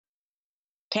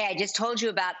Okay, I just told you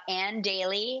about Ann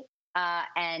Daly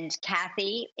and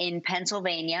Kathy in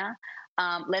Pennsylvania.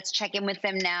 Let's check in with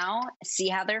them now, see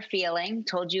how they're feeling.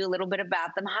 Told you a little bit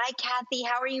about them. Hi, Kathy.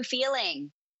 How are you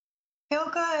feeling? Feel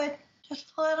good.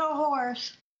 Just a little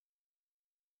hoarse.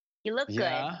 You look good.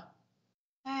 Yeah.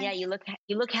 Yeah, Thanks.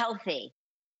 you look healthy.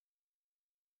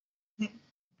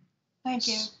 Thank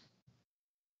you.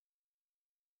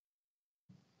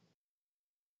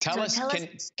 Tell So us, tell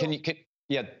us.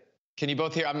 yeah, can you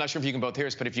both hear? I'm not sure if you can both hear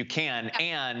us, but if you can,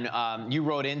 Anne, you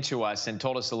wrote into us and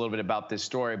told us a little bit about this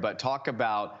story, but talk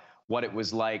about what it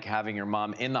was like having your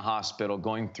mom in the hospital,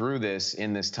 going through this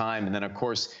in this time, and then of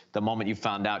course the moment you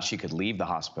found out she could leave the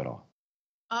hospital.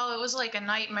 Oh, it was like a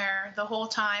nightmare the whole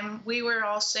time. We were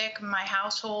all sick in my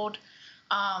household.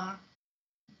 Um,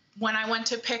 when I went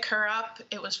to pick her up,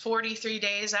 it was 43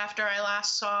 days after I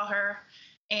last saw her.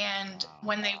 And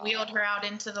when they wheeled her out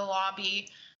into the lobby,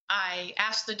 I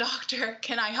asked the doctor,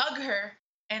 can I hug her?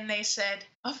 And they said,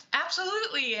 "Oh,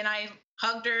 absolutely." And I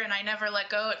hugged her and I never let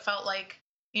go. It felt like,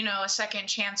 a second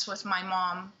chance with my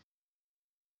mom.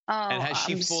 Oh, And has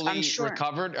she I'm fully sure.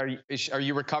 recovered? Are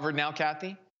you recovered now,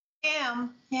 Kathy?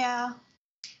 Yeah.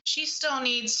 She still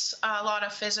needs a lot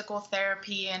of physical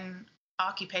therapy and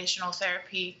occupational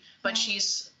therapy, but Yeah.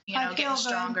 she's, I feel getting good.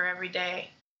 stronger every day.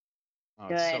 Oh,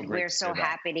 it's so Good. great We're to so hear that.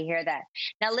 happy to hear that.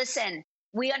 Now, listen,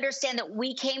 we understand that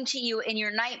we came to you in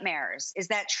your nightmares. Is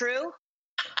that true?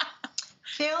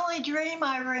 The only dream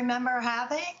I remember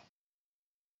having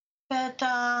that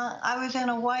I was in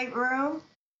a white room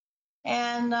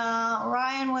and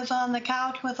Ryan was on the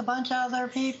couch with a bunch of other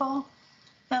people,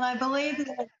 and I believe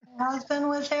that her husband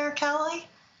was there, Kelly,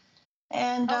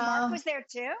 and Oh, Mark was there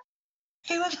too?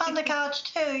 he was on the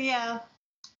couch too. Yeah,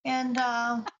 and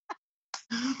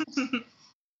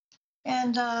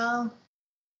and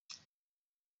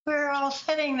we were all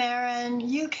sitting there, and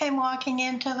you came walking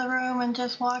into the room and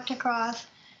just walked across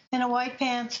in a white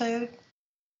pantsuit.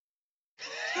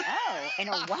 Oh, in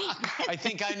a white. I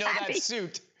think I know that Happy.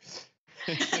 suit.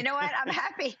 You know what? I'm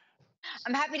happy.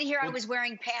 I'm happy to hear I Well- was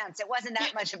wearing pants. It wasn't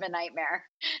that much of a nightmare.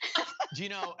 Do you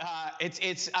know,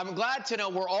 I'm glad to know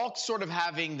we're all sort of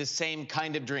having the same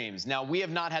kind of dreams. Now, we have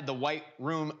not had the white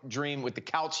room dream with the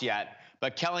couch yet,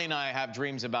 but Kelly and I have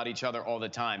dreams about each other all the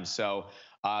time. So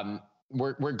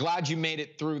we're glad you made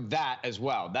it through that as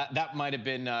well. That might have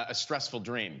been a stressful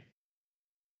dream.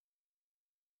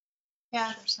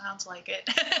 Yeah. Sure sounds like it.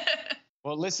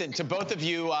 Well, listen, to both of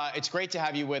you, it's great to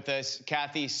have you with us.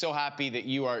 Kathy, so happy that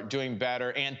you are doing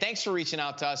better. And thanks for reaching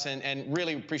out to us and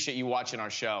really appreciate you watching our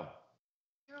show.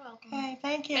 You're welcome. Okay.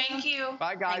 Thank you. Thank you.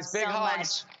 Bye, guys. Thanks Big so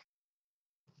hugs.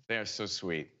 They're so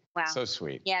sweet. Wow. So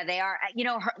sweet. Yeah, they are.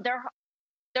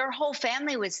 Their whole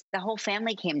family the whole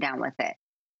family came down with it.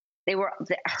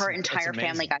 Her It's entire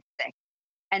family amazing. got sick,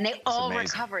 and they all amazing.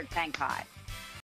 recovered. Thank God.